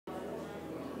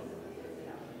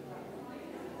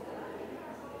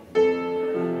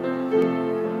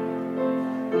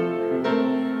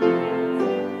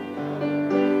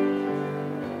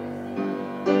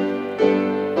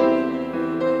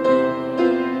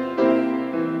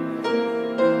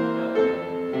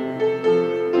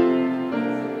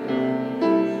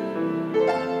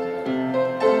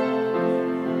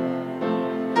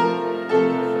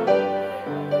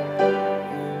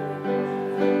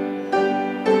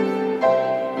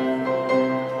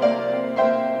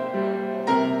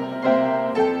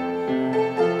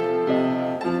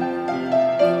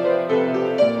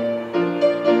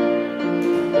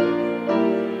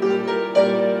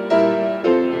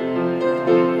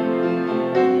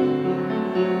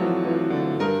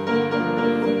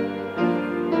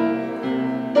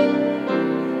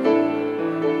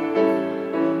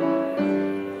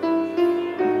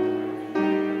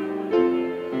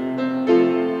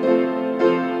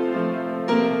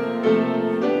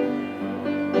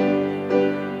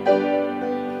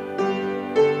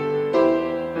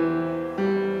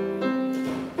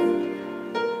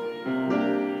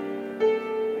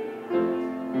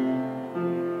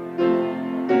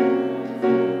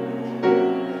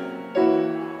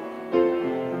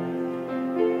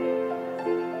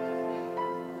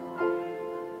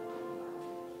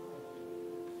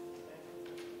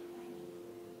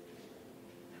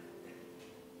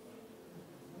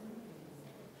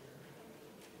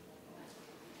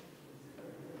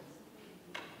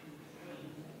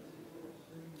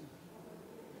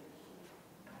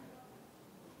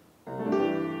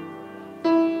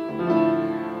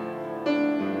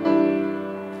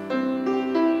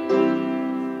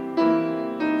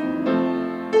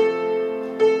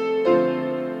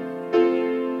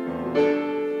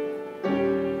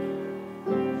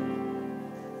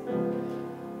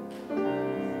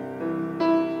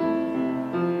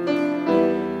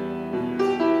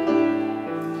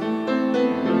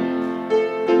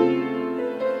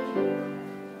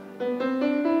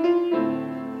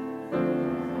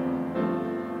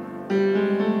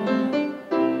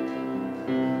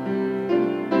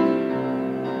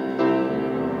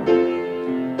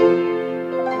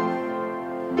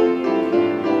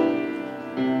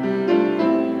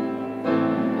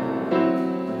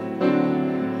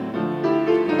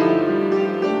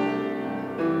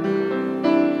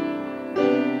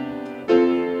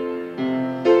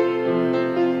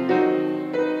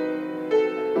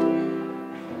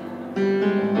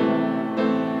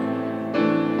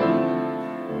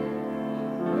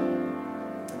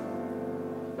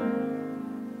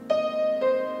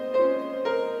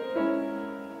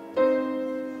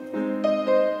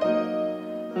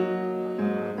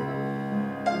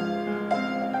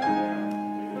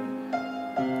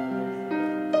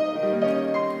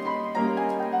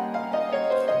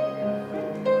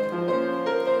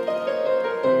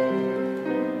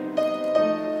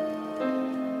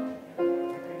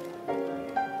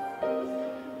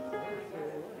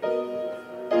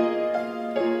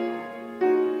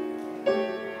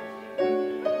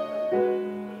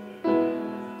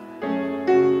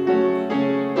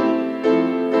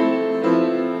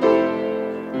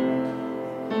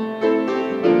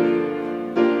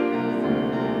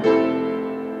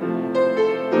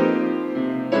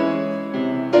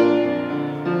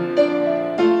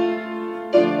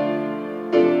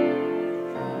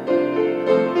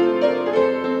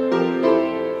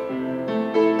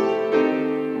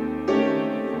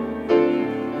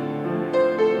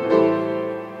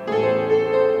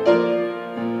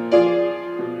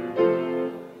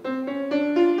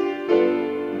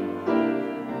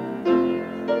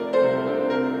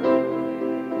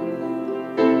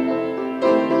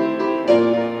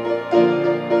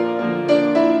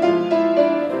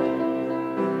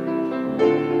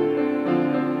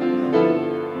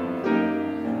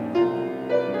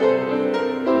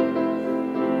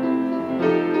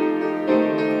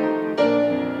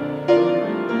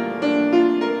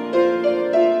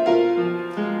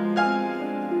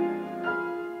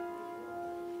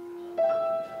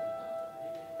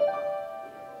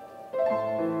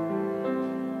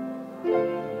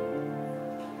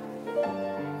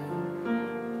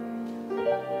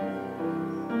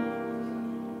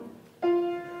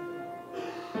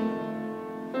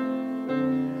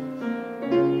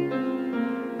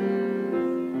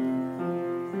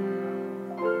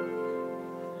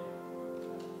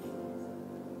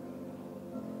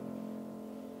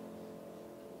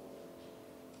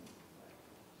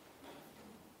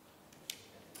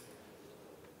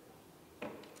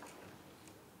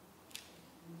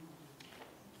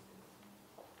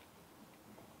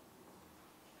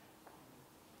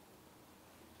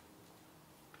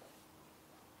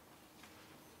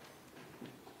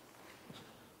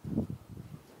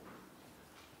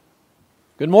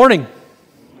Good morning.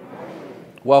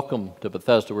 Welcome to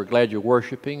Bethesda. We're glad you're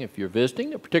worshiping. If you're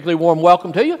visiting, a particularly warm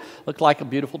welcome to you. Looks like a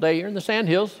beautiful day here in the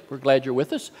Sandhills. We're glad you're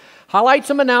with us. Highlight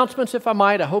some announcements, if I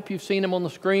might. I hope you've seen them on the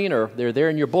screen or they're there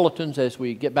in your bulletins as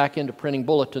we get back into printing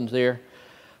bulletins there.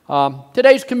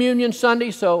 Today's Communion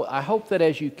Sunday, so I hope that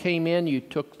as you came in, you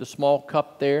took the small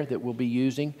cup there that we'll be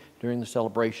using during the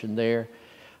celebration there.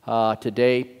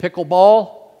 Today,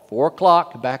 pickleball. 4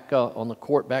 o'clock back on the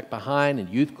court back behind, and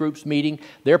youth groups meeting.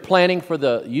 They're planning for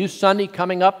the Youth Sunday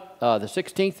coming up the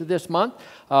 16th of this month.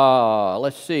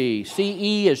 Let's see,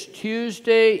 CE is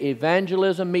Tuesday,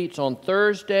 Evangelism meets on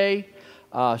Thursday.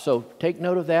 So take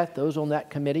note of that, those on that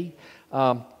committee.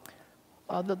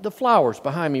 The flowers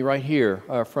behind me right here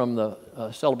are from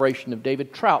the celebration of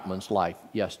David Troutman's life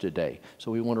yesterday.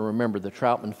 So we want to remember the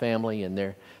Troutman family and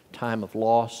their time of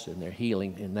loss and their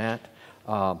healing in that.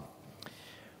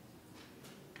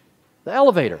 The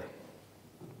elevator.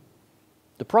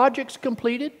 The project's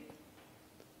completed,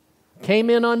 came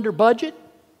in under budget,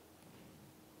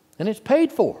 and it's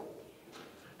paid for.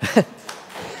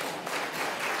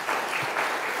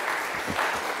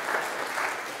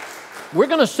 We're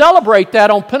going to celebrate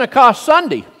that on Pentecost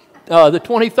Sunday, the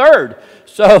 23rd.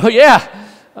 So, yeah,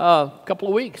 a couple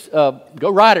of weeks.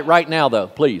 Go ride it right now, though,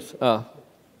 please. That's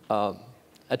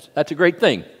a great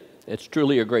thing. It's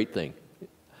truly a great thing.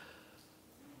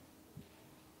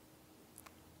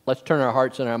 Let's turn our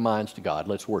hearts and our minds to God.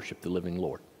 Let's worship the living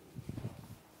Lord.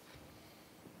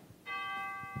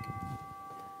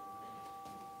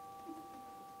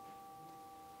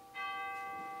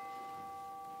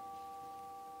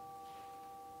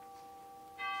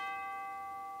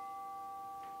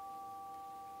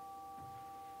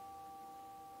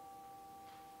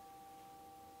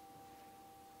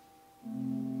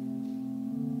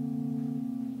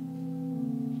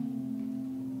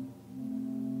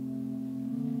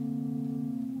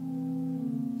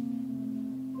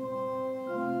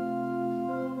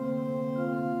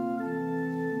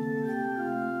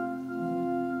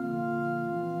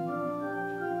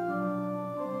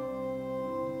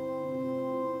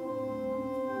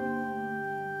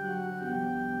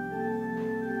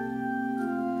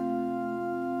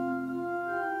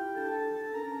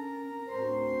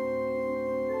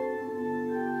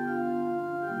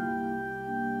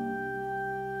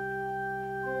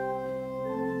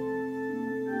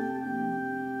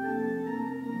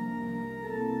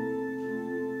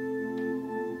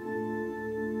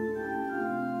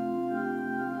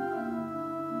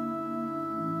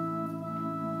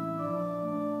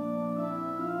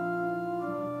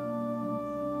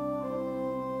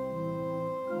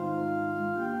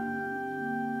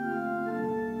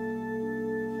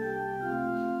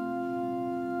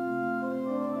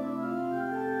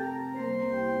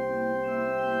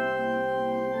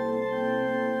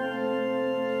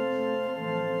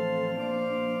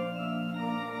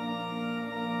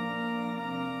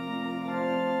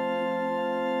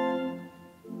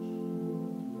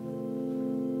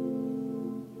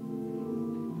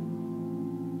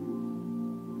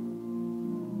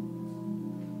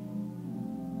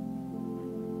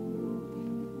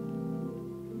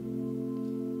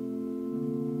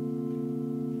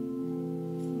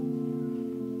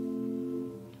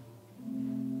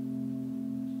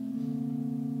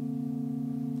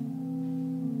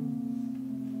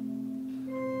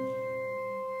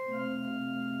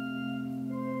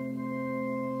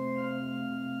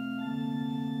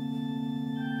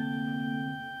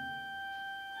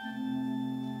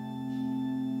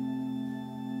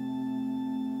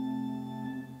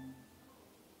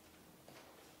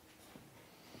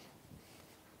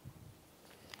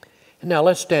 And now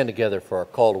let's stand together for our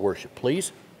call to worship,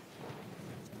 please.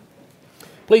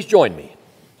 Please join me.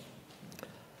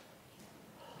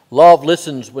 Love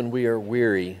listens when we are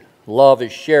weary. Love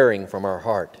is sharing from our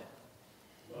heart.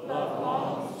 Love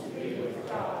longs to be with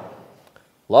God.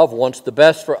 Love wants the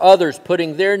best for others,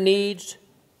 putting their needs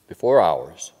before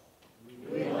ours.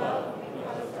 We love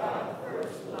because God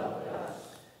first loved us.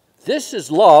 This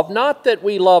is love, not that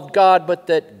we loved God, but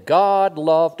that God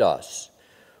loved us.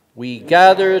 We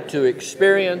gather to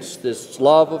experience this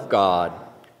love of God,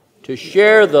 to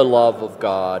share the love of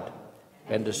God,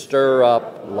 and to stir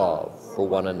up love for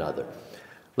one another.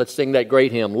 Let's sing that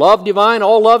great hymn, Love Divine,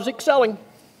 All Loves Excelling.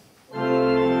 Victory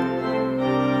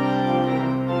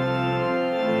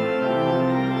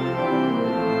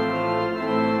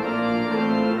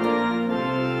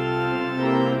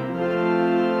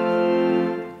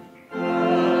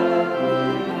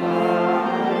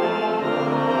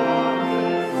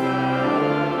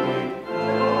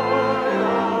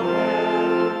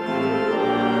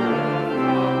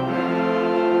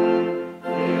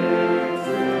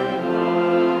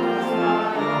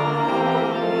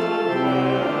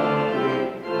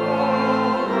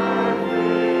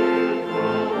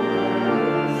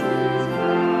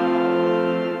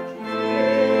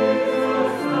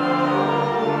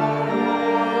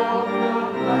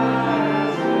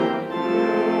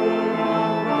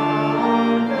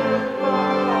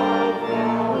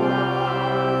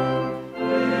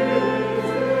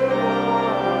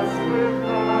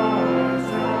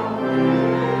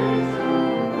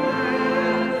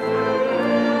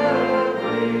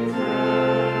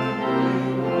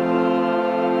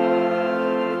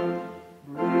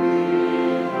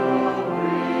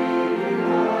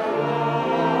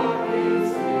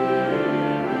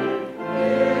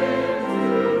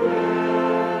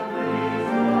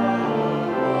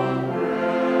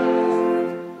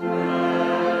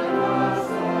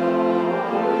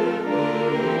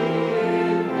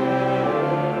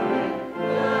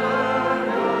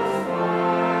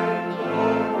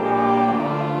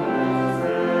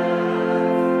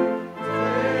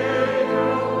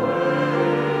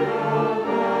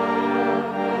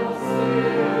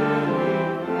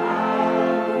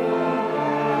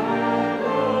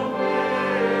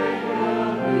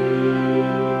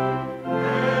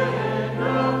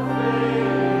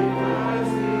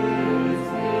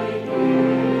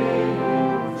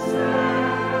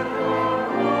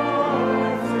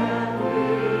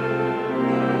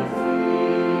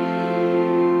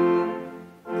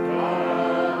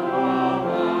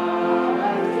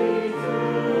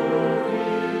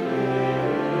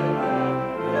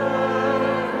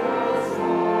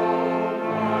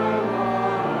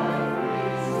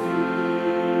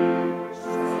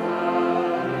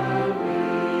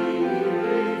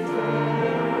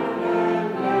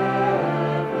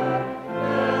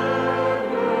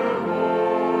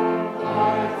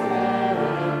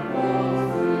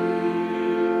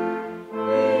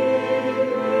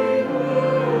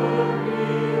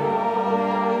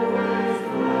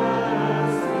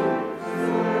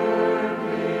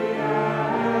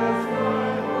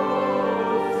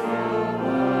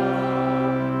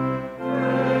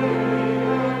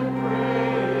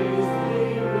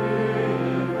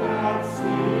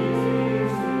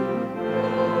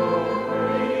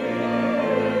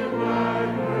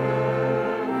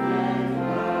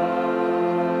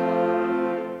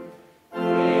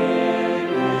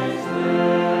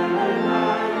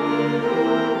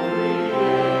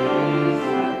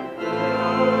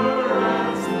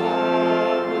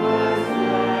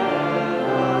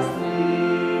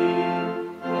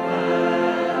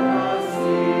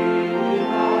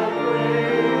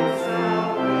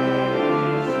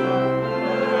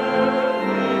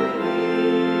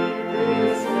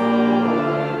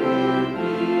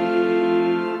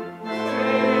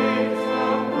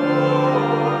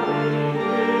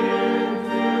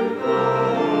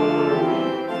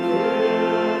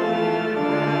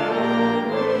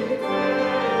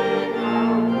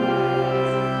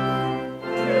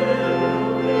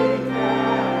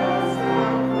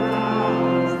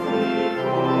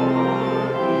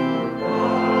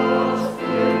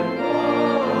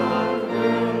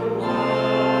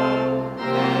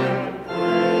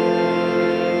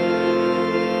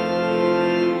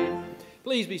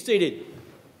Please be seated.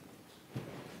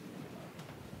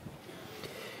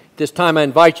 This time I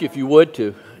invite you, if you would,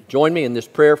 to join me in this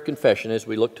prayer of confession as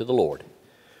we look to the Lord.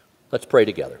 Let's pray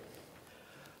together.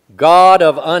 God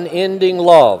of unending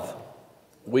love,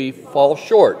 we fall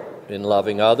short in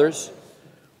loving others.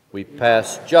 We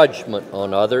pass judgment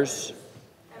on others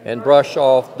and brush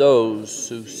off those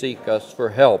who seek us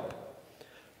for help.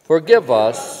 Forgive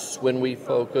us when we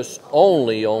focus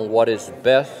only on what is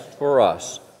best for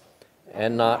us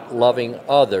and not loving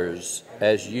others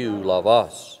as you love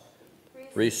us.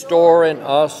 Restore in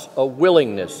us a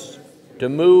willingness to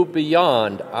move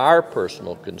beyond our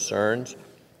personal concerns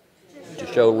to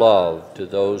show love to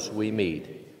those we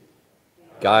meet.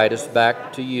 Guide us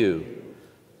back to you,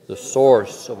 the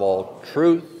source of all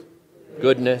truth,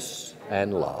 goodness,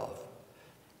 and love.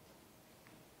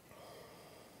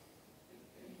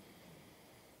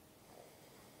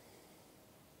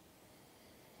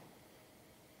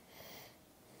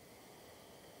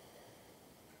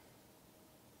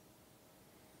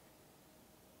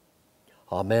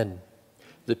 Amen.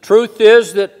 The truth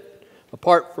is that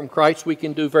apart from Christ, we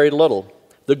can do very little.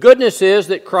 The goodness is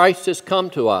that Christ has come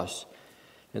to us,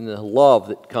 and the love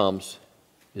that comes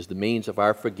is the means of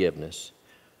our forgiveness,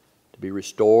 to be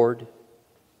restored,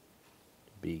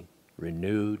 to be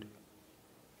renewed,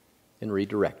 and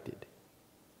redirected.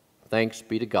 Thanks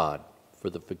be to God for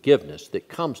the forgiveness that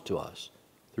comes to us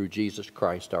through Jesus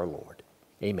Christ our Lord.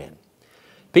 Amen.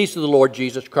 Peace of the Lord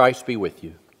Jesus Christ be with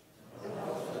you.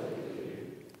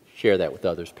 Share that with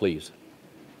others, please.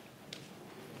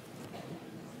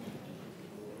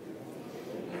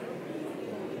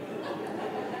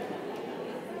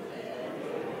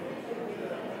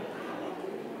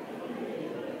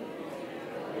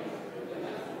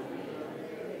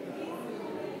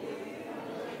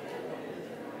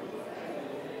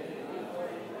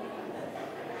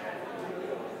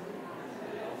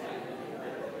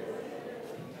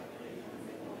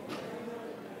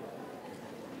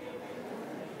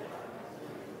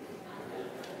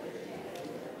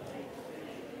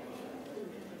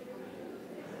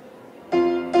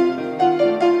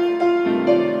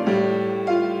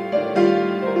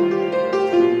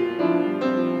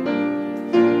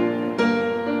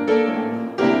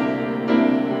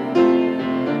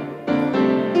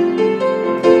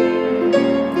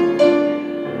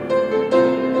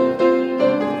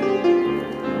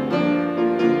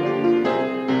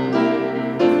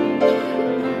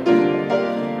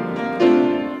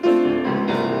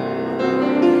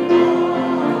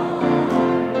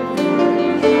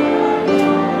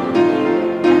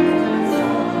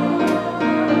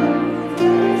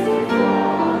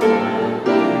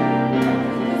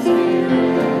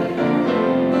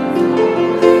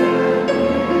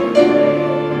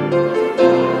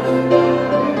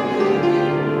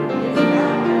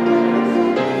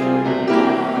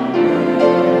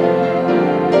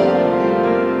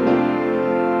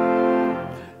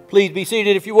 Please be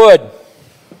seated if you would.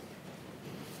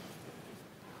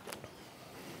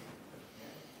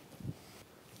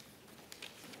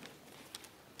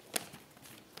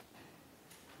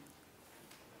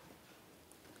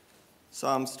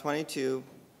 Psalms 22,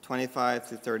 25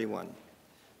 through 31.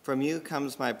 From you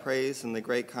comes my praise in the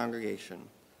great congregation.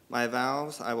 My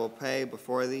vows I will pay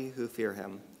before thee who fear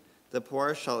him. The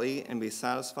poor shall eat and be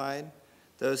satisfied.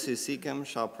 Those who seek him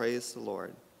shall praise the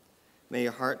Lord. May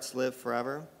your hearts live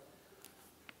forever.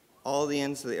 All the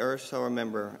ends of the earth shall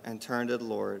remember and turn to the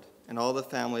Lord, and all the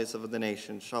families of the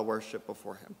nations shall worship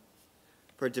before him.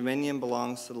 For dominion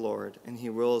belongs to the Lord, and he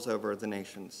rules over the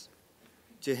nations.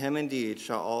 To him indeed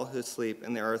shall all who sleep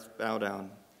in the earth bow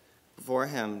down. Before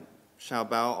him shall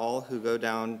bow all who go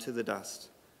down to the dust.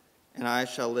 And I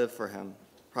shall live for him.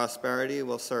 Prosperity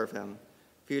will serve him.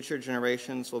 Future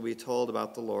generations will be told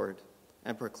about the Lord,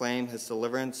 and proclaim his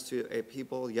deliverance to a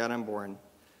people yet unborn,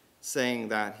 saying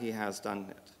that he has done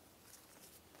it.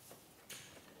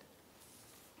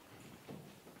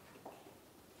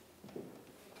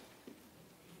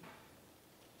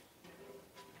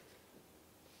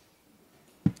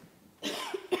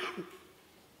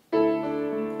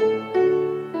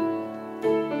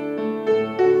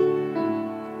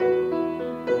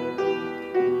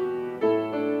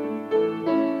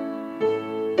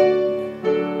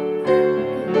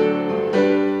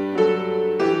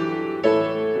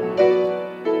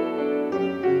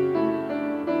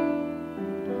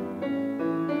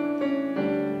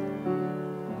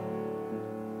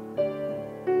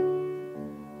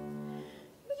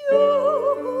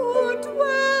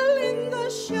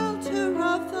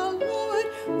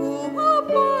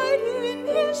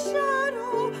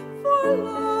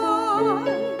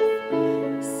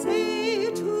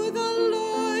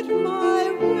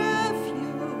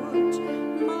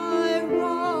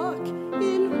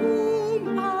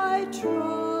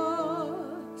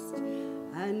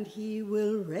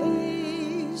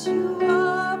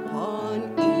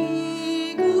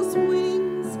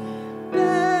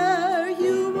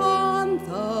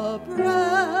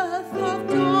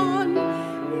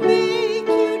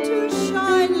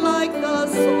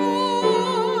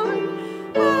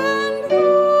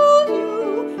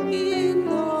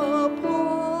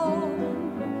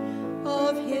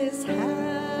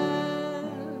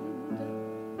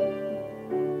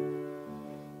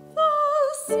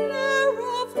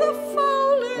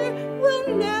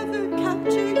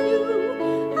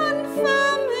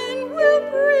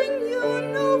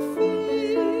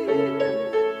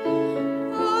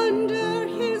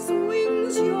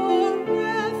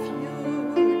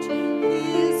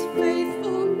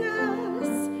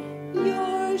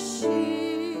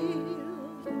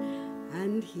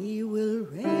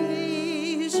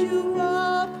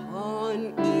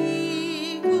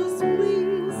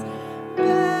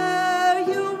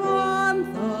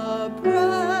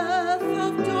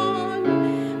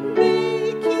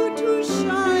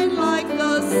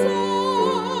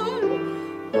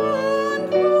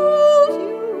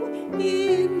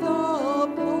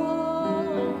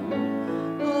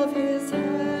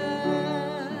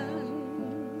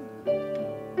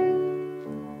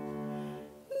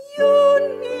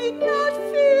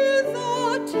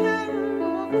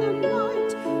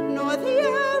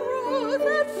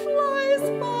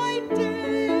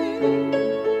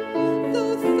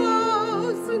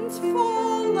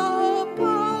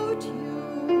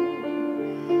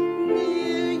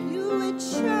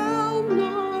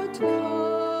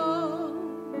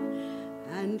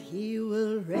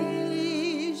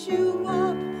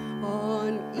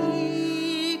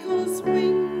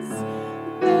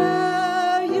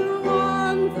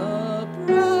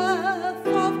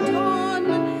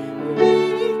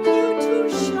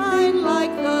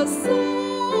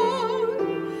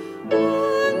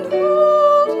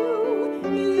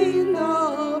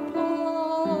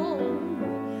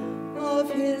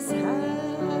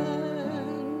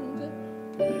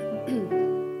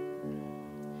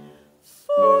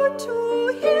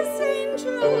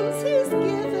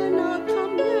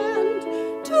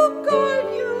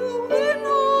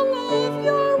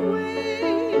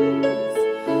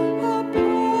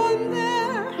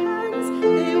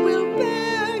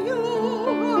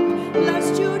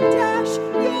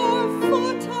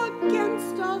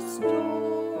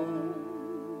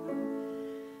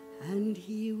 And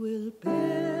he will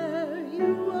bear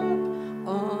you up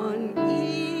on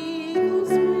eagle's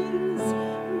wings,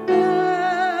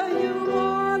 bear you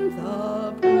on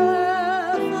the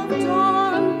breath of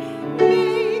dawn,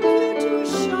 make you to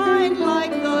shine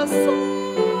like the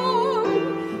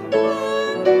sun,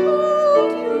 and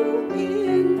hold you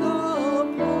in the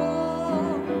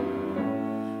palm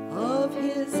of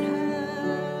his hand.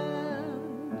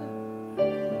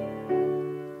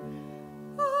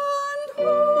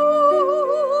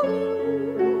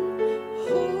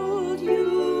 Hold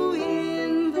you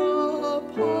in the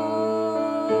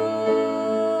palm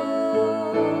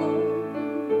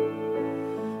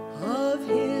of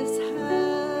his hand.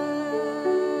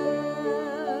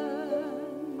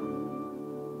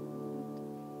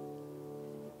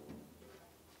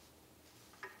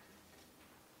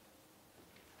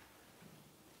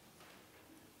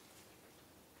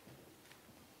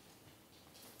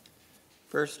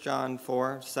 1 John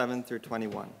 4, 7 through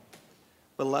 21.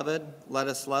 Beloved, let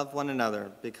us love one another,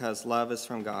 because love is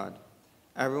from God.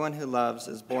 Everyone who loves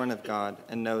is born of God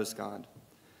and knows God.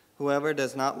 Whoever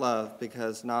does not love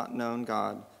because not known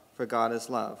God, for God is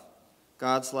love.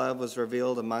 God's love was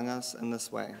revealed among us in this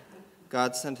way.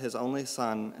 God sent his only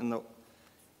Son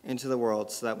into the world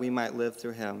so that we might live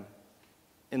through him.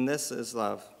 In this is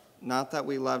love, not that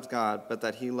we loved God, but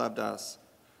that he loved us,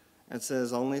 and sent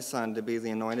his only Son to be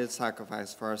the anointed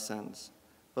sacrifice for our sins.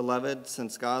 Beloved,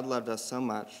 since God loved us so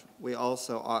much, we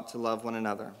also ought to love one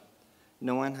another.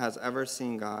 No one has ever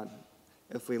seen God.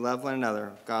 If we love one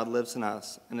another, God lives in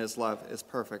us, and his love is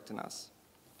perfect in us.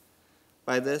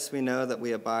 By this we know that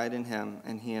we abide in him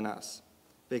and he in us,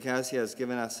 because he has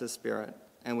given us his Spirit,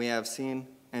 and we have seen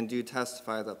and do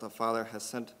testify that the Father has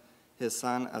sent his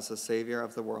Son as the Savior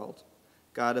of the world.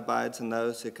 God abides in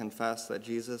those who confess that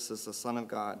Jesus is the Son of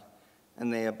God,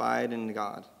 and they abide in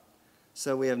God.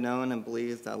 So we have known and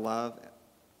believed that love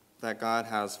that God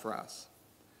has for us.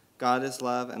 God is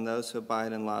love, and those who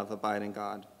abide in love abide in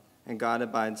God, and God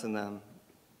abides in them.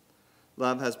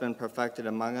 Love has been perfected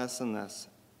among us in this,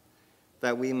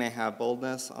 that we may have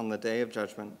boldness on the day of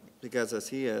judgment, because as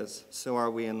he is, so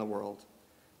are we in the world.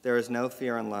 There is no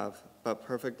fear in love, but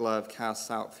perfect love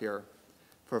casts out fear.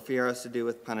 For fear has to do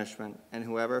with punishment, and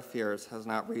whoever fears has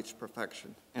not reached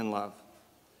perfection in love.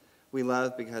 We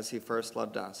love because he first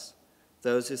loved us.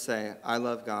 Those who say, I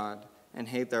love God, and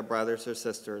hate their brothers or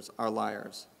sisters are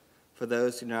liars. For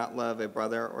those who do not love a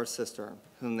brother or sister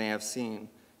whom they have seen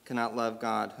cannot love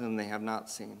God whom they have not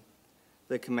seen.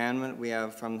 The commandment we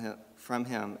have from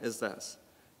him is this: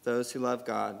 those who love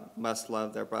God must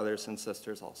love their brothers and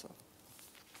sisters also.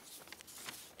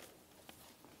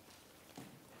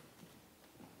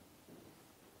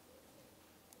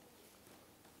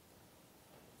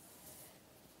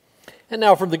 And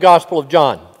now from the Gospel of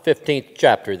John, 15th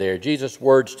chapter there, Jesus'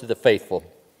 words to the faithful.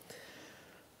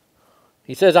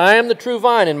 He says, I am the true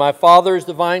vine, and my Father is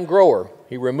the vine grower.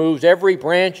 He removes every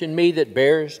branch in me that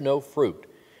bears no fruit.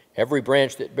 Every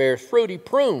branch that bears fruit he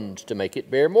prunes to make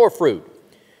it bear more fruit.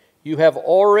 You have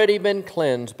already been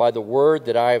cleansed by the word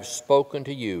that I have spoken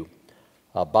to you.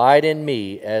 Abide in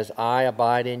me as I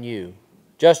abide in you.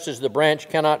 Just as the branch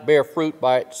cannot bear fruit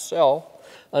by itself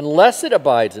unless it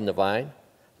abides in the vine,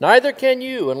 neither can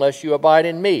you unless you abide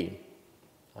in me.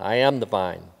 I am the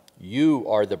vine. You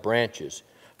are the branches.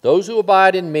 Those who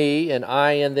abide in me and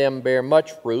I in them bear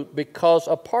much fruit, because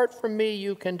apart from me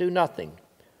you can do nothing.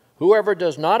 Whoever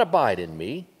does not abide in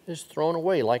me is thrown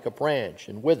away like a branch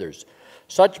and withers.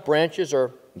 Such branches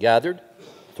are gathered,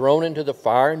 thrown into the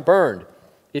fire, and burned.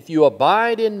 If you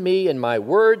abide in me and my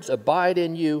words abide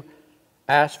in you,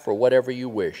 ask for whatever you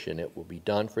wish, and it will be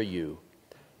done for you.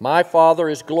 My Father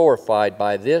is glorified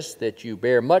by this, that you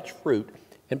bear much fruit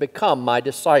and become my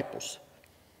disciples.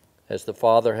 As the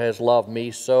Father has loved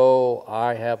me, so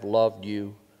I have loved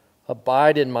you.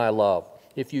 Abide in my love.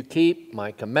 If you keep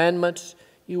my commandments,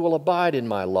 you will abide in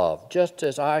my love, just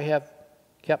as I have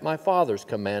kept my Father's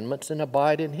commandments and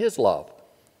abide in his love.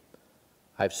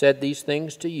 I've said these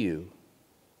things to you,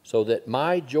 so that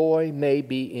my joy may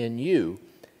be in you,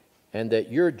 and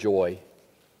that your joy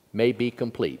may be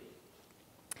complete.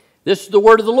 This is the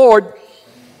word of the Lord.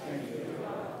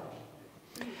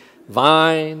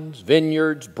 Vines,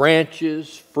 vineyards,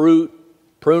 branches, fruit,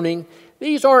 pruning.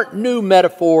 These aren't new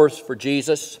metaphors for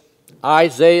Jesus.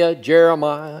 Isaiah,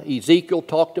 Jeremiah, Ezekiel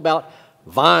talked about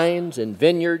vines and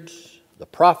vineyards. The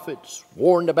prophets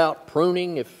warned about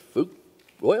pruning if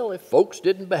folks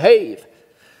didn't behave.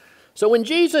 So when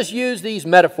Jesus used these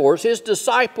metaphors, his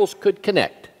disciples could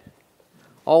connect.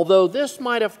 Although this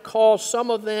might have caused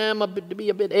some of them to be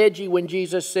a bit edgy when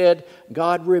Jesus said,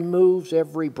 God removes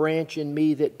every branch in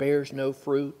me that bears no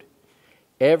fruit.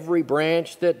 Every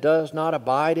branch that does not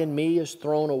abide in me is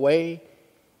thrown away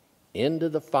into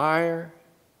the fire,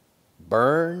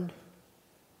 burned.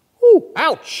 Ooh,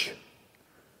 ouch!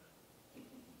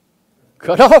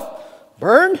 Cut off,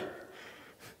 burned.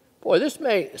 Boy, this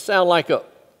may sound like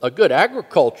a good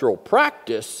agricultural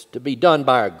practice to be done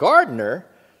by a gardener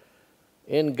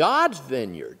in God's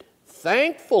vineyard.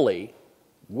 Thankfully,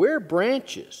 we're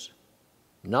branches,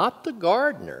 not the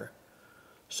gardener.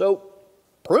 So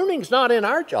pruning's not in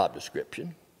our job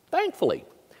description, thankfully.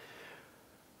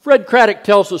 Fred Craddock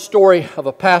tells the story of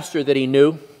a pastor that he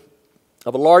knew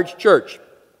of a large church.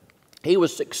 He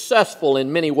was successful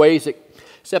in many ways,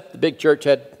 except the big church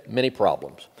had many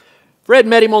problems. Fred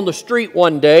met him on the street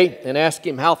one day and asked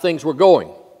him how things were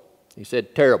going. He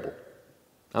said, "Terrible.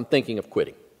 I'm thinking of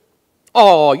quitting."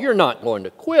 "Oh, you're not going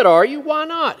to quit, are you? Why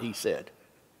not?" he said.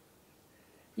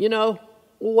 Well,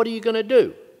 what are you going to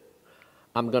do?"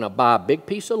 "I'm going to buy a big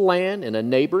piece of land in a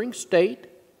neighboring state.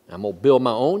 I'm going to build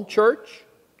my own church.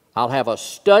 I'll have a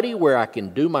study where I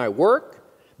can do my work.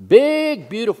 Big,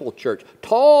 beautiful church,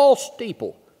 tall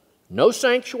steeple, no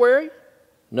sanctuary,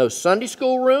 no Sunday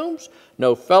school rooms,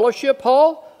 no fellowship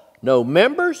hall, no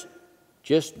members,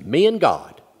 just me and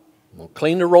God. I'm going to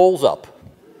clean the rolls up."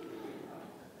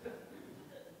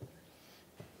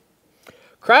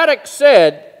 Craddock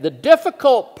said the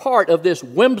difficult part of this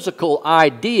whimsical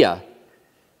idea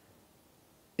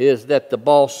is that the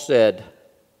boss said,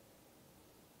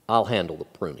 "I'll handle the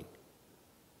pruning."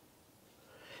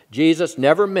 Jesus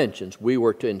never mentions we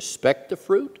were to inspect the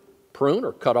fruit, prune,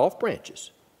 or cut off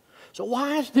branches. So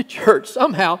why has the church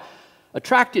somehow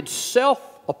attracted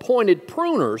self-appointed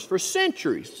pruners for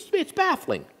centuries? It's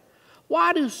baffling.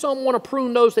 Why do some want to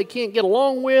prune those they can't get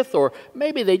along with, or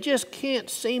maybe they just can't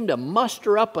seem to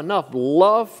muster up enough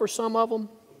love for some of them?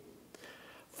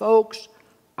 Folks,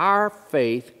 our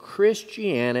faith,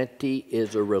 Christianity,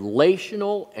 is a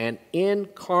relational and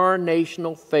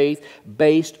incarnational faith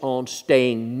based on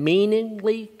staying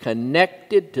meaningfully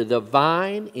connected to the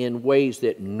vine in ways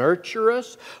that nurture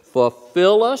us,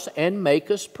 fulfill us, and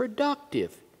make us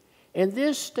productive. And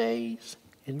this stays,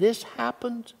 and this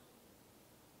happens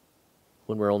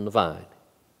when we're on the vine.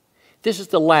 This is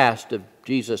the last of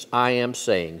Jesus' "I am"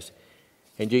 sayings,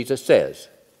 and Jesus says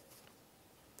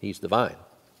He's the vine.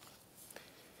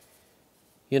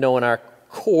 In our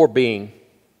core being,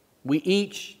 we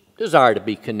each desire to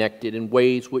be connected in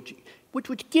ways which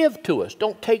give to us,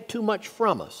 don't take too much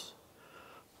from us.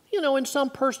 And some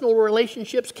personal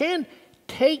relationships can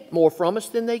take more from us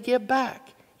than they give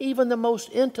back, even the most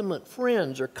intimate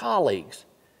friends or colleagues.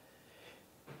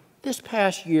 This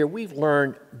past year, we've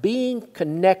learned being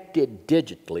connected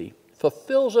digitally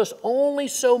fulfills us only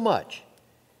so much,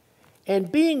 and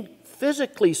being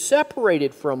physically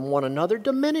separated from one another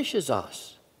diminishes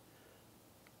us.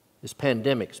 This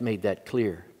pandemic's made that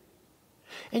clear.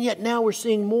 And yet now we're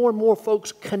seeing more and more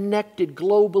folks connected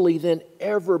globally than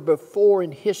ever before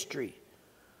in history.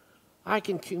 I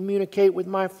can communicate with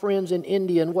my friends in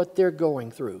India and what they're going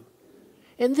through.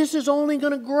 And this is only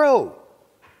going to grow.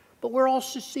 But we're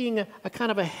also seeing a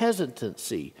kind of a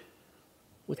hesitancy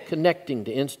with connecting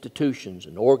to institutions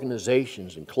and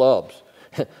organizations and clubs.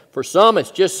 For some, it's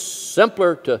just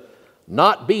simpler to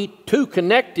not be too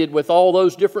connected with all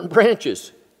those different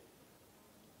branches.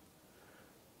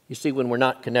 You see, when we're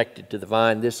not connected to the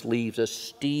vine, this leaves a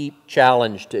steep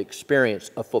challenge to experience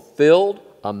a fulfilled,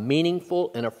 a meaningful,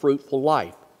 and a fruitful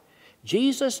life.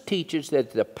 Jesus teaches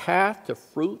that the path to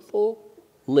fruitful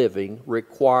living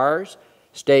requires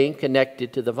staying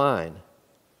connected to the vine.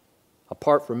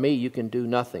 Apart from me, you can do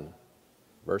nothing.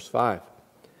 Verse 5.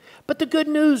 But the good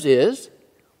news is,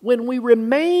 when we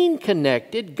remain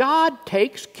connected, God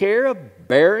takes care of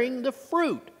bearing the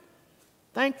fruit.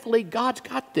 Thankfully, God's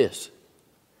got this.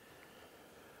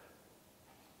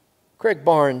 Craig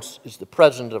Barnes is the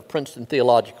president of Princeton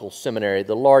Theological Seminary,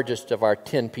 the largest of our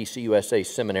 10 PCUSA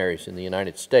seminaries in the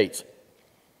United States.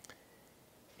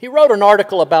 He wrote an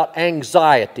article about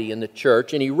anxiety in the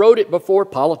church, and he wrote it before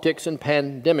politics and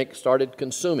pandemic started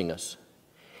consuming us.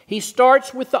 He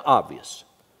starts with the obvious.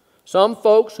 Some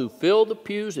folks who fill the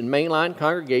pews in mainline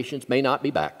congregations may not be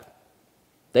back.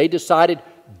 They decided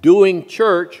doing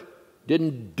church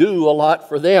didn't do a lot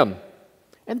for them.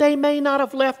 And they may not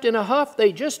have left in a huff,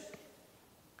 they just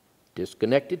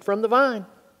disconnected from the vine.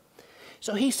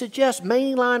 So he suggests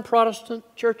mainline Protestant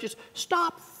churches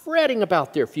stop fretting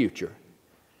about their future.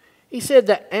 He said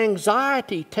that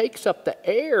anxiety takes up the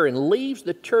air and leaves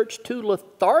the church too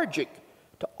lethargic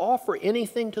to offer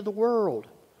anything to the world.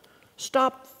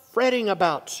 Stop fretting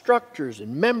about structures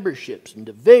and memberships and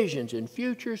divisions and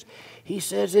futures. He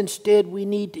says instead we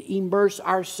need to immerse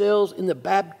ourselves in the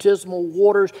baptismal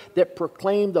waters that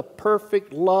proclaim the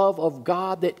perfect love of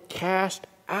God that casts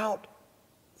out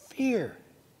fear.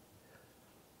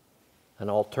 An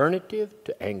alternative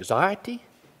to anxiety.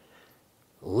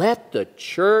 Let the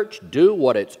church do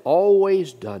what it's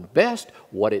always done best,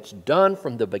 what it's done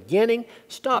from the beginning.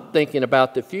 Stop thinking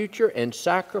about the future and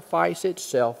sacrifice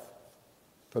itself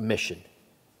for mission.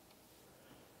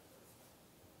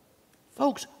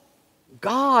 Folks,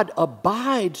 God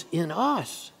abides in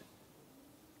us.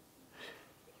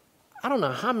 I don't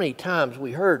know how many times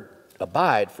we heard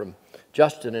abide from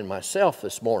Justin and myself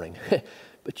this morning,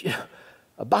 but you know,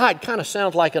 abide kind of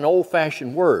sounds like an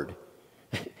old-fashioned word.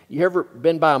 You ever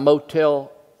been by a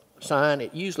motel sign?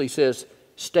 It usually says,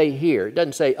 stay here. It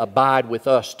doesn't say, abide with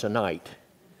us tonight.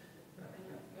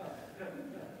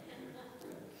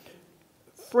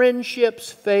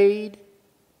 Friendships fade,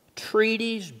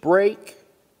 treaties break,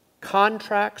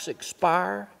 contracts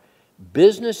expire,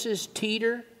 businesses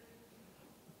teeter.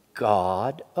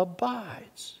 God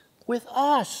abides with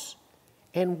us,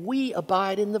 and we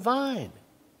abide in the vine.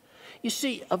 You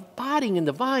see, abiding in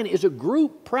the vine is a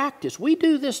group practice. We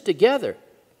do this together.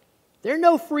 There are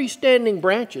no freestanding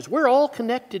branches. We're all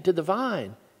connected to the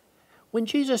vine. When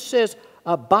Jesus says,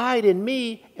 abide in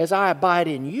me as I abide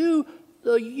in you,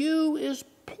 the you is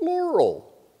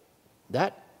plural.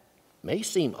 That may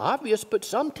seem obvious, but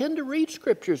some tend to read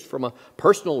scriptures from a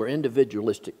personal or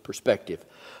individualistic perspective.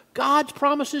 God's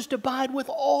promises to abide with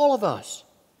all of us.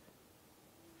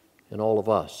 And all of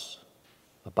us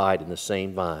abide in the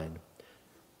same vine.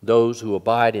 Those who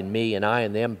abide in me and I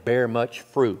in them bear much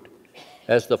fruit.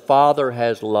 As the Father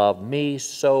has loved me,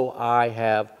 so I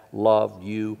have loved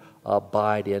you.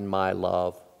 Abide in my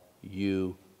love,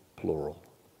 you, plural.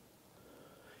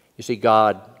 You see,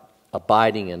 God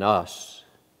abiding in us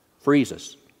frees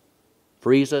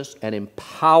us and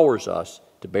empowers us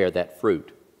to bear that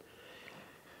fruit.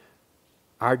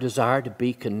 Our desire to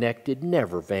be connected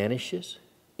never vanishes.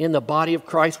 In the body of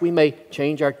Christ, we may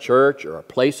change our church or our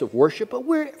place of worship, but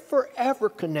we're forever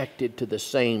connected to the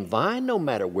same vine, no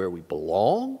matter where we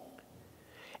belong.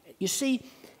 You see,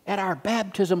 at our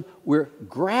baptism, we're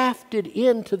grafted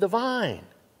into the vine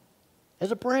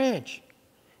as a branch.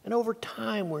 And over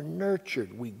time, we're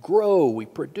nurtured, we grow, we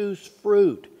produce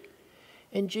fruit.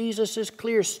 And Jesus is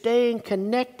clear, staying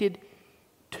connected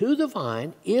to the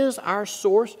vine is our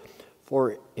source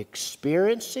for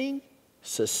experiencing,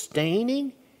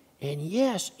 sustaining, and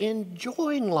yes,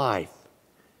 enjoying life.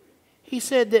 He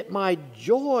said that my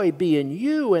joy be in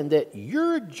you and that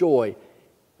your joy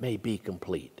may be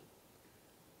complete.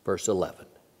 Verse 11.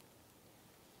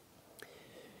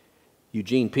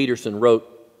 Eugene Peterson wrote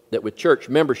that with church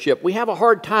membership, we have a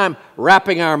hard time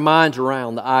wrapping our minds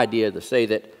around the idea to say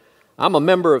that I'm a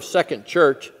member of Second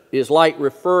Church is like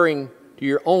referring to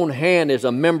your own hand as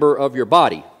a member of your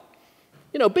body.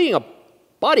 You know, being a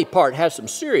body part has some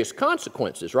serious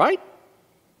consequences, right?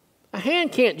 A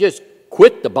hand can't just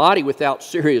quit the body without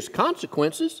serious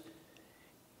consequences.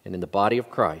 And in the body of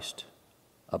Christ,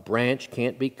 a branch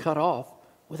can't be cut off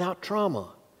without trauma.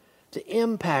 The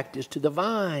impact is to the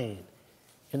vine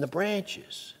and the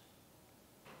branches.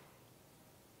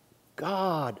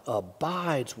 God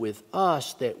abides with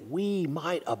us that we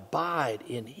might abide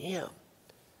in Him.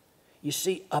 You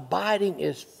see, abiding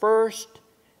is first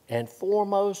and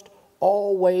foremost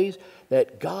always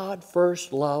that God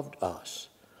first loved us.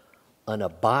 An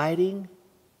abiding,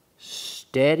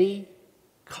 steady,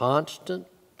 constant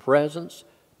presence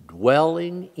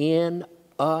dwelling in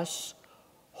us,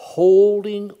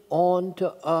 holding on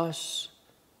to us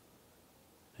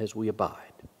as we abide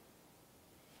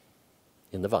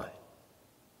in the vine.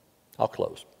 I'll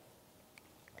close.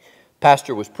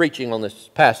 Pastor was preaching on this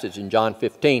passage in John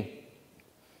 15,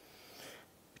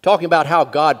 talking about how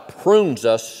God prunes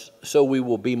us so we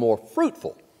will be more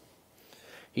fruitful.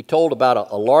 He told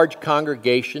about a large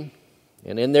congregation,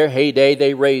 and in their heyday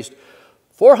they raised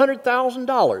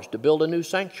 $400,000 to build a new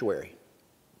sanctuary.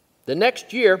 The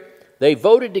next year, they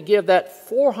voted to give that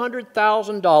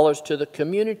 $400,000 to the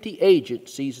community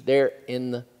agencies there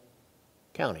in the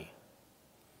county.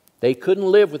 They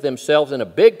couldn't live with themselves in a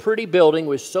big, pretty building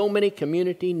with so many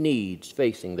community needs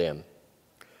facing them.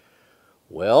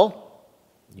 Well,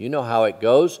 you know how it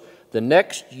goes. The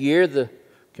next year, the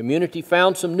community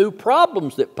found some new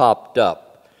problems that popped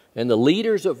up, and the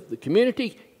leaders of the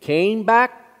community came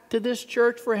back to this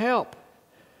church for help.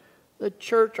 The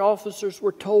church officers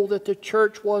were told that the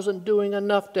church wasn't doing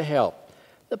enough to help.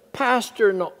 The pastor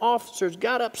and the officers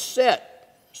got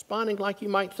upset, responding like you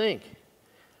might think.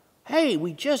 Hey,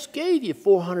 we just gave you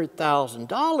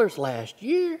 $400,000 last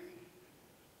year.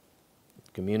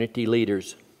 Community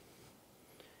leaders.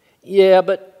 Yeah,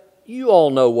 but you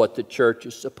all know what the church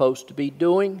is supposed to be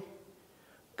doing.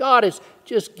 God is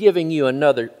just giving you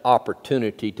another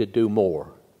opportunity to do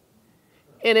more.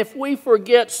 And if we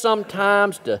forget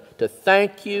sometimes to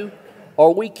thank you,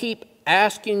 or we keep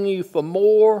asking you for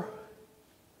more,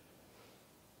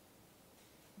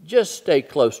 just stay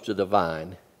close to the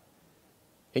vine,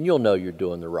 and you'll know you're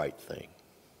doing the right thing.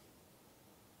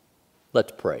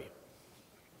 Let's pray.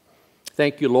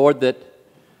 Thank you, Lord, that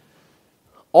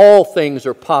all things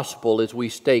are possible as we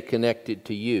stay connected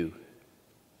to you.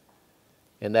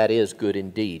 And that is good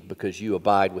indeed, because you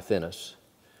abide within us.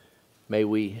 May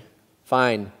we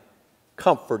find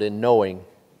comfort in knowing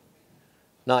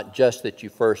not just that you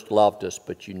first loved us,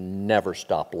 but you never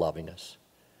stop loving us.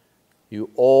 You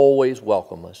always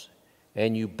welcome us,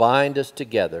 and you bind us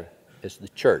together as the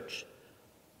church,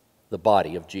 the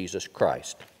body of Jesus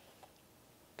Christ,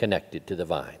 connected to the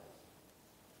vine.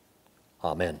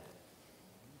 Amen.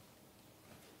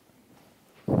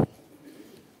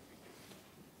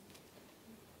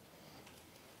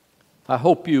 I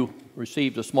hope you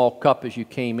received a small cup as you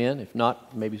came in. If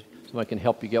not, maybe somebody can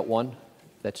help you get one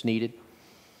if that's needed.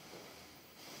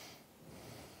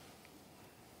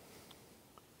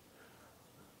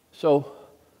 So,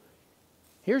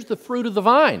 here's the fruit of the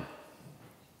vine.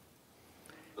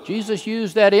 Jesus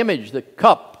used that image, the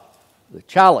cup, the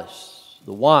chalice,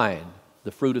 the wine,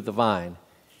 the fruit of the vine.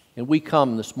 And we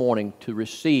come this morning to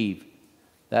receive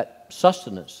that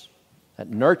sustenance,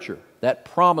 that nurture, that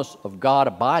promise of God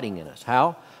abiding in us.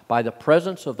 How? By the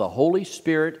presence of the Holy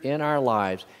Spirit in our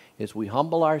lives as we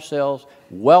humble ourselves,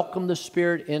 welcome the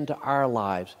Spirit into our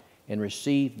lives, and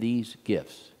receive these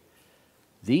gifts.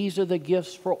 These are the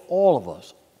gifts for all of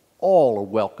us. All are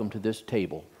welcome to this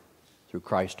table through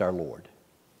Christ our Lord.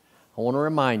 I want to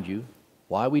remind you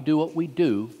why we do what we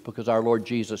do, because our Lord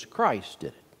Jesus Christ did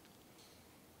it.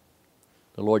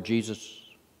 The Lord Jesus,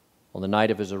 on the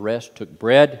night of his arrest, took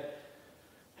bread.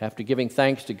 After giving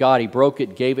thanks to God, he broke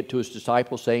it, gave it to his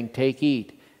disciples, saying, "Take,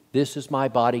 eat. This is my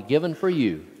body given for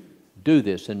you. Do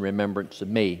this in remembrance of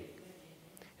me."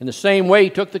 In the same way, he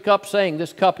took the cup, saying,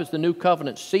 "This cup is the new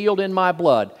covenant, sealed in my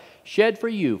blood, shed for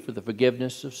you for the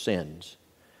forgiveness of sins.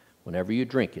 Whenever you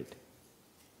drink it,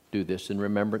 do this in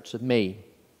remembrance of me.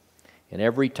 And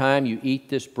every time you eat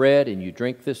this bread and you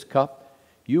drink this cup,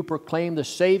 you proclaim the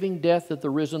saving death of the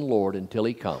risen Lord until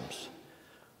he comes."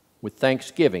 With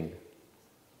thanksgiving,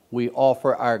 we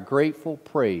offer our grateful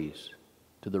praise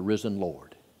to the risen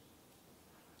Lord.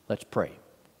 Let's pray.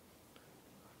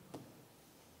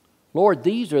 Lord,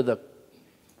 these are the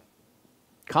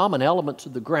common elements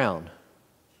of the ground,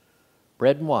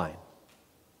 bread and wine.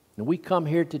 And we come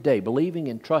here today believing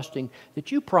and trusting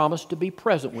that you promise to be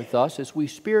present with us as we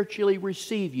spiritually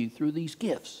receive you through these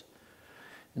gifts.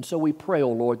 And so we pray, O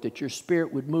Lord, that your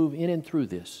Spirit would move in and through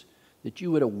this, that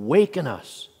you would awaken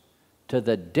us to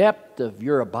the depth of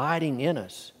your abiding in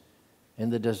us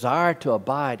and the desire to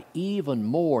abide even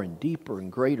more in deeper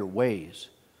and greater ways.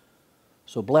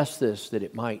 So bless this, that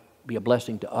it might be a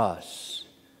blessing to us,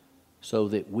 so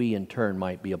that we in turn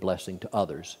might be a blessing to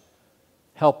others.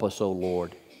 Help us, O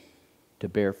Lord, to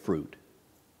bear fruit.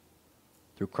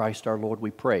 Through Christ our Lord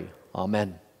we pray.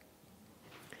 Amen.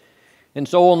 And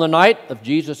so on the night of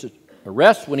Jesus'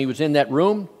 arrest, when he was in that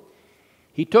room,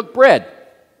 he took bread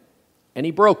and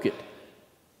he broke it.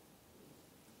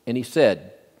 And he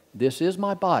said, "This is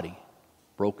my body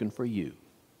broken for you,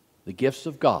 the gifts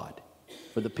of God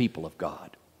for the people of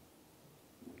God."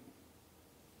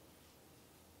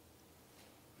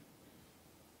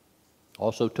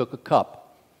 Also took a cup.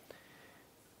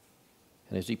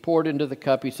 And as he poured into the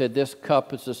cup, he said, "This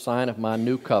cup is the sign of my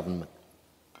new covenant,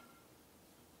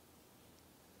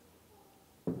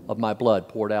 of my blood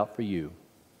poured out for you."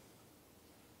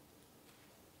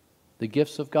 The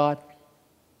gifts of God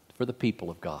for the people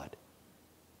of God.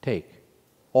 Take,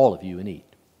 all of you, and eat.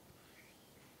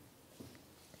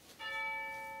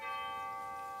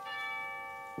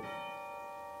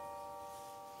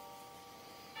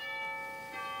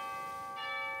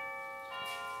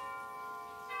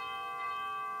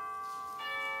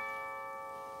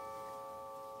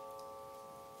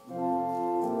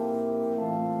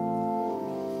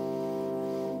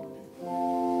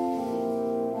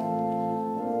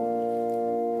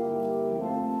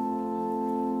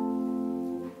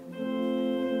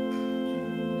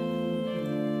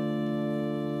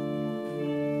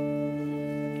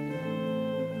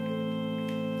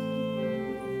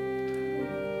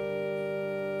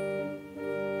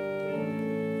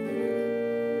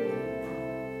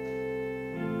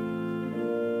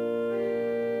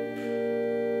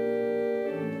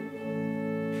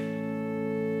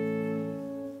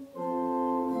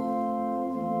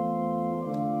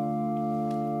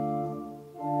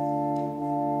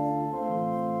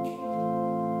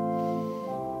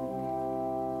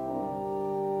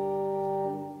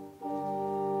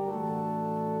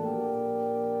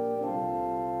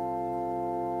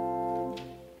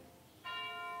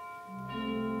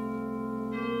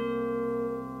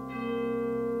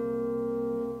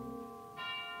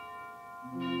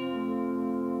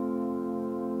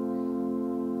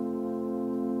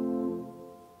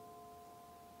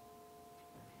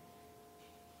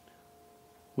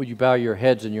 Would you bow your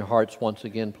heads and your hearts once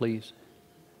again, please?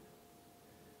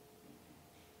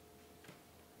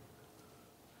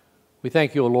 We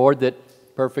thank you, O Lord,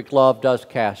 that perfect love does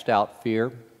cast out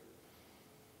fear.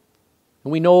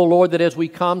 And we know, O Lord, that as we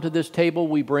come to this table,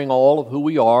 we bring all of who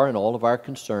we are and all of our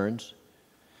concerns.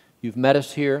 You've met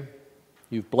us here,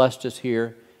 you've blessed us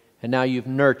here, and now you've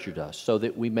nurtured us so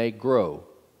that we may grow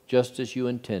just as you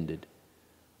intended.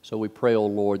 So we pray, O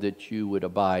Lord, that you would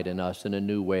abide in us in a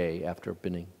new way after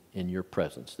being in your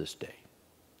presence this day.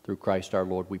 Through Christ our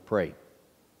Lord we pray.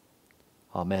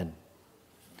 Amen.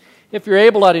 If you're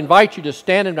able, I'd invite you to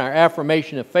stand in our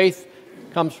affirmation of faith.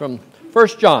 It comes from 1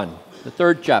 John, the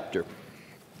 3rd chapter.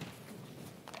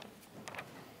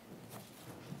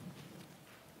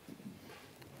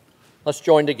 Let's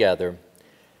join together.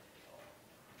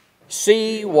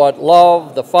 See what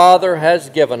love the Father has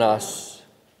given us,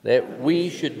 that we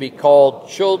should be called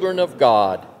children of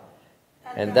God,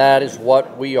 and that is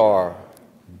what we are.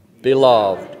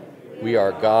 Beloved, we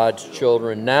are God's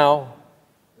children now.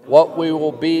 What we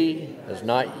will be has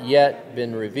not yet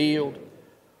been revealed.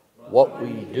 What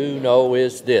we do know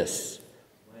is this: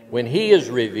 when He is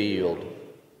revealed,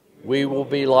 we will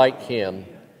be like Him,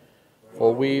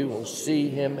 for we will see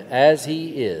Him as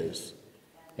He is.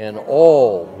 And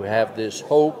all who have this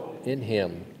hope in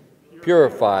Him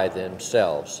purify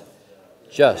themselves,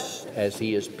 just as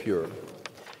He is pure.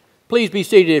 Please be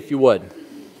seated if you would.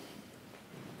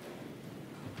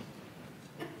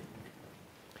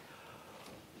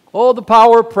 Oh, the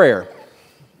power of prayer.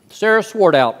 Sarah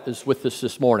Swartout is with us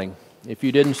this morning, if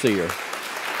you didn't see her.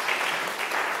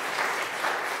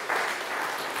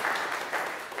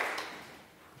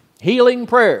 Healing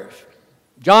prayers.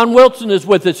 John Wilson is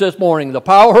with us this morning, the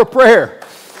power of prayer.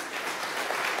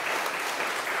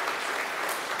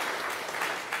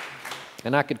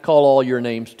 And I could call all your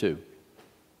names too.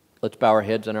 Let's bow our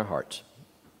heads and our hearts.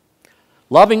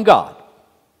 Loving God.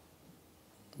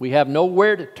 We have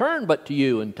nowhere to turn but to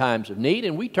you in times of need,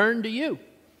 and we turn to you,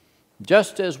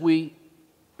 just as we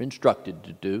were instructed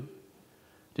to do,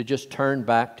 to just turn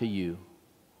back to you,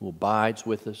 who abides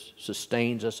with us,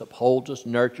 sustains us, upholds us,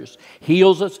 nurtures,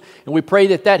 heals us. And we pray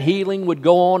that that healing would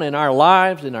go on in our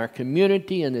lives, in our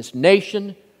community, in this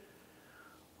nation.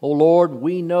 Oh Lord,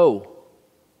 we know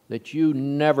that you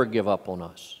never give up on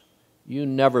us. You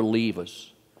never leave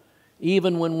us.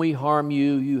 Even when we harm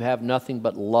you, you have nothing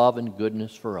but love and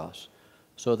goodness for us.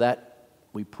 So that,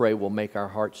 we pray, will make our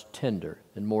hearts tender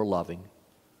and more loving.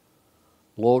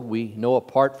 Lord, we know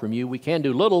apart from you we can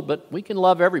do little, but we can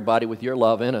love everybody with your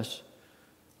love in us.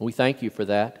 And we thank you for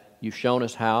that. You've shown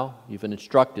us how. You've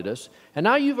instructed us. And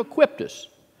now you've equipped us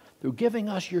through giving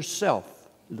us yourself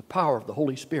through the power of the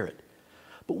Holy Spirit.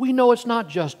 But we know it's not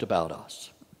just about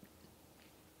us.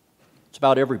 It's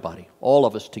about everybody, all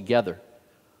of us together,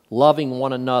 loving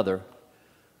one another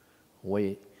the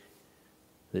way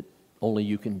that only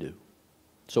you can do.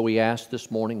 So we ask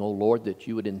this morning, oh Lord, that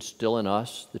you would instill in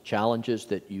us the challenges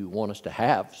that you want us to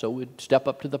have, so we'd step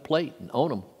up to the plate and own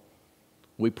them.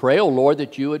 We pray, oh Lord,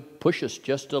 that you would push us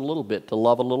just a little bit to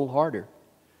love a little harder.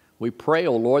 We pray,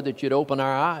 oh Lord, that you'd open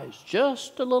our eyes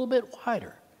just a little bit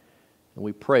wider. And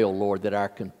we pray, oh Lord, that our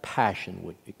compassion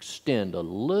would extend a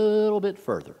little bit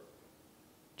further,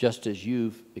 just as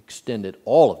you've extended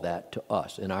all of that to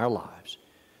us in our lives,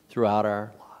 throughout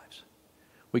our lives.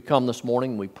 We come this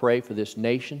morning, we pray for this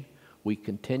nation. We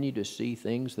continue to see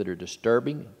things that are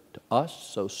disturbing to us,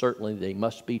 so certainly they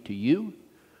must be to you.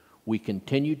 We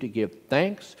continue to give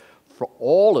thanks for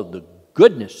all of the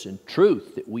goodness and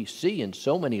truth that we see in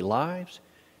so many lives,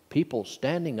 people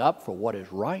standing up for what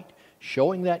is right,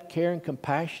 showing that care and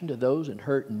compassion to those in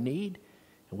hurt and need.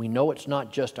 And we know it's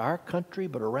not just our country,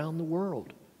 but around the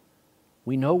world.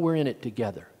 We know we're in it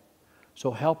together. So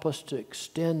help us to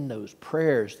extend those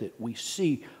prayers that we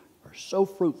see are so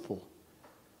fruitful.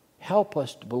 Help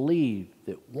us to believe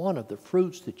that one of the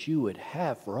fruits that you would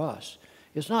have for us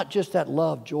is not just that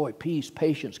love, joy, peace,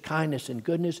 patience, kindness, and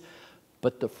goodness,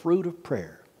 but the fruit of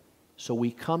prayer. So we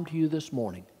come to you this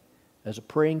morning as a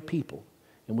praying people,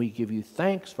 and we give you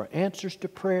thanks for answers to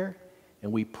prayer,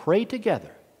 and we pray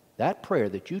together that prayer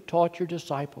that you taught your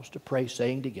disciples to pray,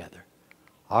 saying together,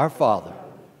 Our Father,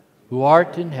 who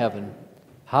art in heaven,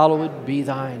 hallowed be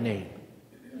thy name.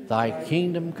 Thy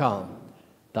kingdom come,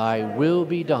 thy will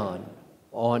be done,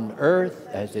 on earth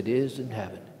as it is in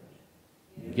heaven.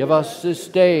 Give us this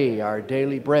day our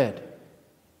daily bread,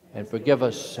 and forgive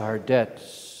us our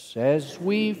debts as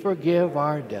we forgive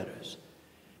our debtors.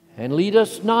 And lead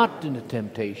us not into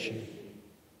temptation,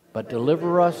 but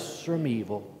deliver us from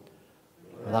evil.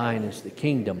 Thine is the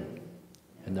kingdom,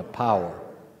 and the power,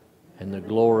 and the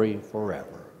glory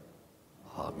forever.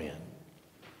 Amen.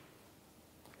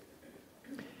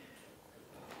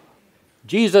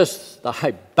 Jesus,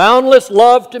 thy boundless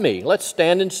love to me. Let's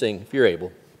stand and sing if you're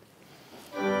able.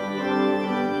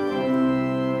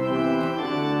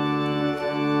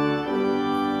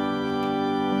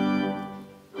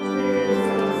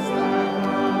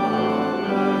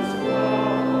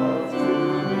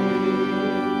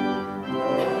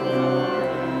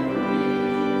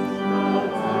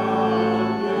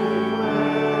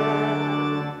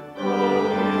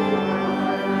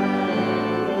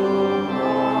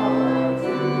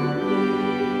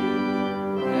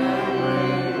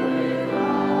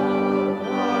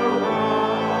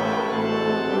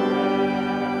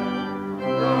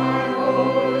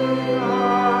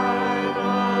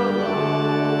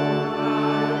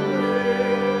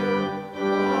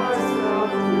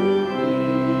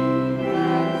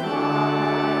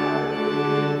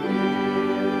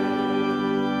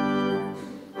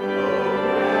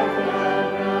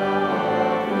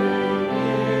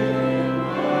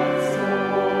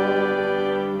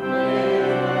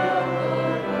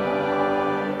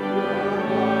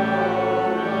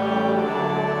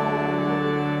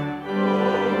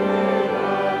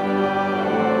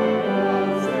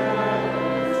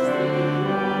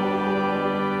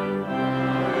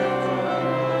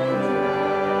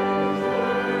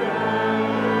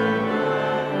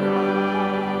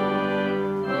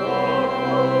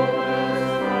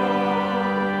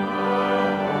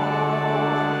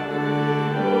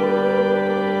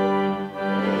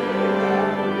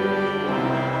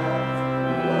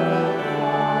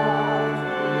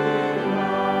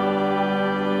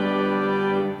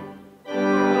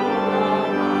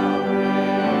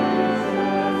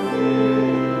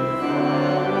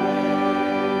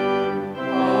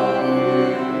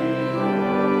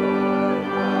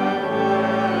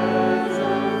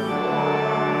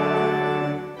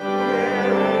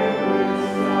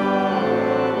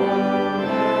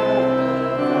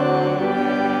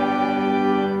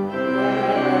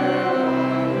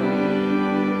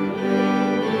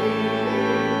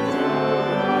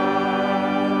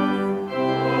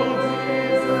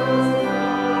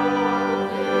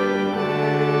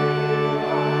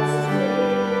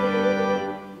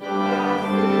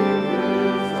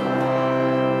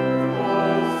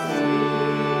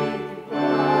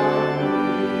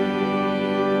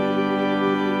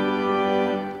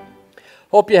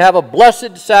 Hope you have a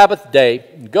blessed Sabbath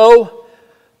day. Go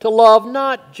to love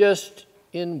not just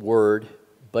in word,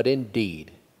 but in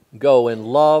deed. Go and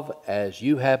love as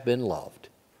you have been loved.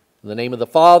 In the name of the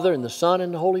Father, and the Son,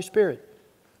 and the Holy Spirit.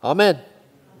 Amen.